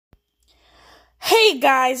Hey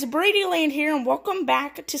guys, Brady Land here, and welcome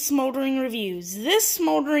back to Smoldering Reviews. This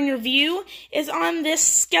Smoldering review is on this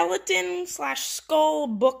skeleton slash skull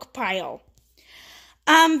book pile.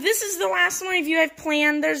 This is the last one review I've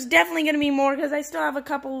planned. There's definitely going to be more because I still have a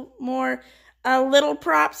couple more little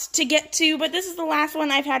props to get to, but this is the last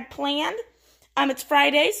one I've had planned. It's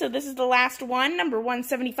Friday, so this is the last one, number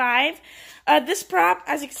 175. This prop,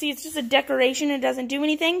 as you can see, it's just a decoration. It doesn't do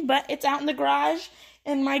anything, but it's out in the garage.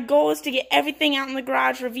 And my goal is to get everything out in the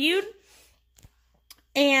garage reviewed.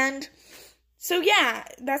 And so, yeah,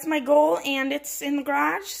 that's my goal. And it's in the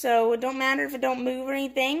garage, so it don't matter if it don't move or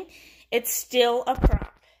anything. It's still a prop.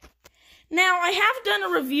 Now, I have done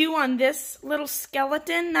a review on this little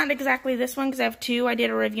skeleton. Not exactly this one, because I have two. I did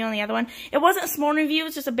a review on the other one. It wasn't a small review.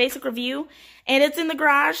 It's just a basic review. And it's in the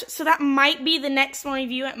garage, so that might be the next small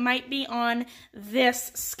review. It might be on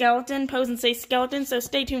this skeleton, Pose and Say Skeleton. So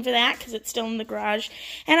stay tuned for that, because it's still in the garage.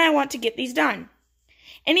 And I want to get these done.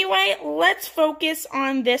 Anyway, let's focus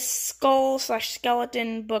on this skull slash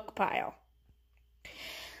skeleton book pile.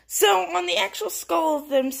 So, on the actual skulls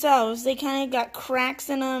themselves, they kind of got cracks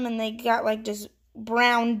in them, and they got, like, just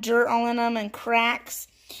brown dirt all in them, and cracks,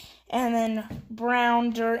 and then brown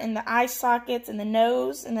dirt in the eye sockets and the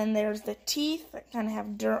nose, and then there's the teeth that kind of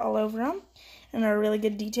have dirt all over them, and they're really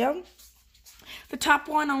good detailed. The top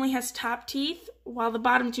one only has top teeth, while the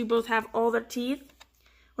bottom two both have all their teeth.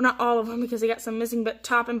 Well, not all of them, because they got some missing, but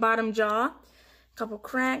top and bottom jaw. A couple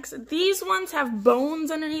cracks. These ones have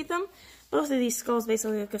bones underneath them. Both of these skulls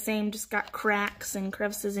basically look the same, just got cracks and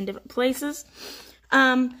crevices in different places.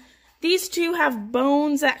 These two have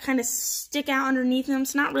bones that kind of stick out underneath them.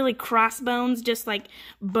 It's not really crossbones, just like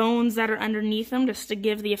bones that are underneath them, just to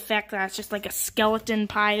give the effect that it's just like a skeleton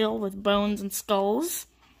pile with bones and skulls.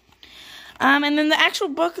 And then the actual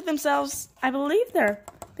book themselves, I believe they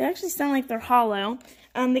actually sound like they're hollow.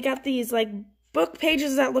 They got these like book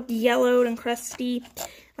pages that look yellowed and crusty.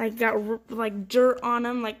 Like, got, like, dirt on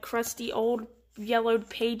them, like crusty old yellowed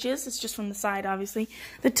pages. It's just from the side, obviously.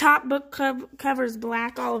 The top book cover is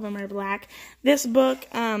black. All of them are black. This book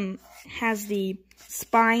has the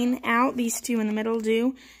spine out. These two in the middle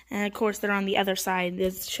do. And, of course, they're on the other side.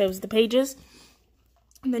 This shows the pages.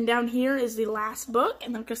 And then down here is the last book.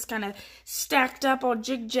 And they're just kind of stacked up all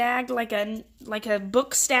jig-jagged like a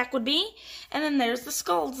book stack would be. And then there's the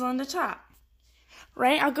skulls on the top.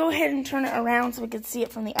 Right, I'll go ahead and turn it around so we can see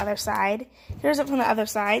it from the other side. Here's it from the other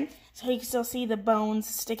side, so you can still see the bones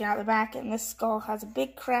sticking out the back, and this skull has a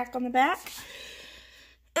big crack on the back.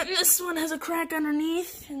 And this one has a crack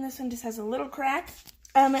underneath, and this one just has a little crack.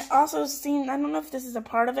 It also seems, I don't know if this is a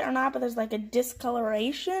part of it or not, but there's like a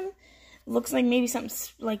discoloration. Looks like maybe something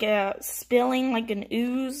like a spilling, like an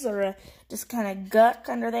ooze, or a just kind of guck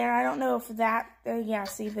under there. I don't know if that, yeah,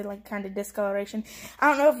 see the like kind of discoloration. I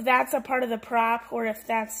don't know if that's a part of the prop or if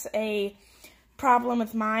that's a problem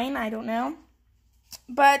with mine. I don't know.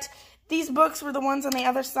 But these books were the ones on the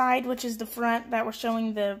other side, which is the front, that were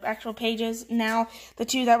showing the actual pages. Now, the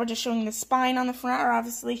two that were just showing the spine on the front are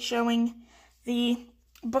obviously showing the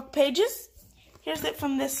book pages. Here's it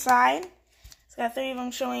from this side. It's got three of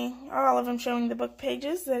them showing, all of them showing the book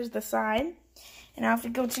pages. There's the side. And now if we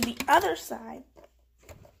go to the other side,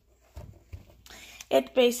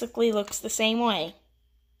 it basically looks the same way.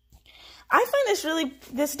 I find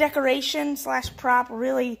this decoration slash prop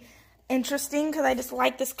really interesting because I just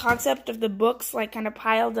like this concept of the books like kind of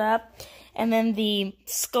piled up and then the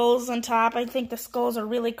skulls on top. I think the skulls are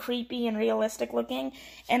really creepy and realistic looking,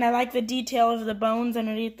 and I like the detail of the bones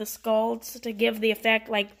underneath the skulls to give the effect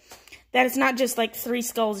like that it's not just like three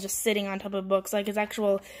skulls just sitting on top of books, like it's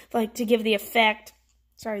actual, like to give the effect,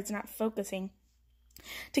 sorry it's not focusing,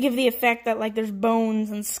 to give the effect that like there's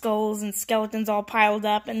bones and skulls and skeletons all piled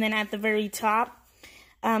up, and then at the very top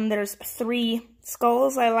there's three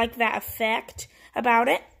skulls. I like that effect about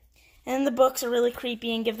it. And the books are really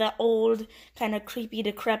creepy and give that old, kind of creepy,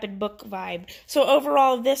 decrepit book vibe. So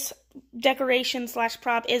overall, this decoration slash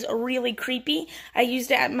prop is really creepy. I used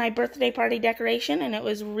it at my birthday party decoration, and it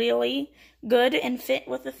was really good and fit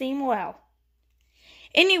with the theme well.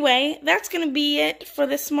 Anyway, that's going to be it for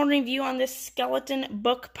this morning review on this skeleton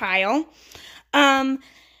book pile. I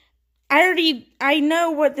know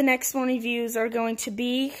what the next morning reviews are going to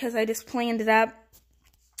be, because I just planned it up.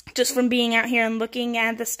 Just from being out here and looking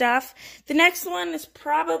at the stuff. The next one is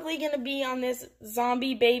probably going to be on this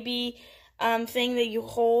zombie baby thing that you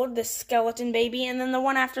hold, the skeleton baby. And then the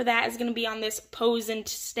one after that is going to be on this Pose and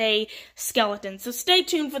Stay skeleton. So stay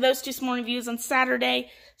tuned for those two small reviews on Saturday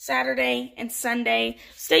and Sunday.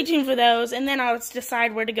 Stay tuned for those, and then I'll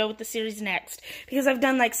decide where to go with the series next. Because I've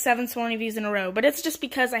done like 7 small reviews in a row. But it's just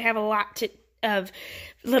because I have a lot of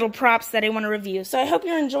little props that I want to review. So I hope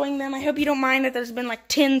you're enjoying them. I hope you don't mind that there's been like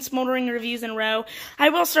 10 Smoldering reviews in a row. I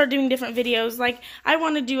will start doing different videos. Like, I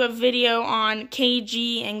want to do a video on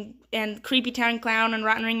KG and Creepy Town Clown and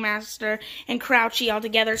Rotten Ringmaster and Crouchy all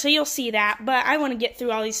together, so you'll see that. But I want to get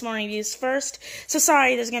through all these Smoldering reviews first. So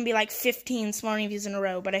sorry, there's going to be like 15 Smoldering reviews in a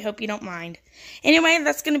row, but I hope you don't mind. Anyway,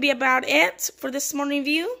 that's going to be about it for this Smoldering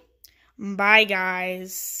review. Bye,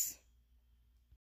 guys.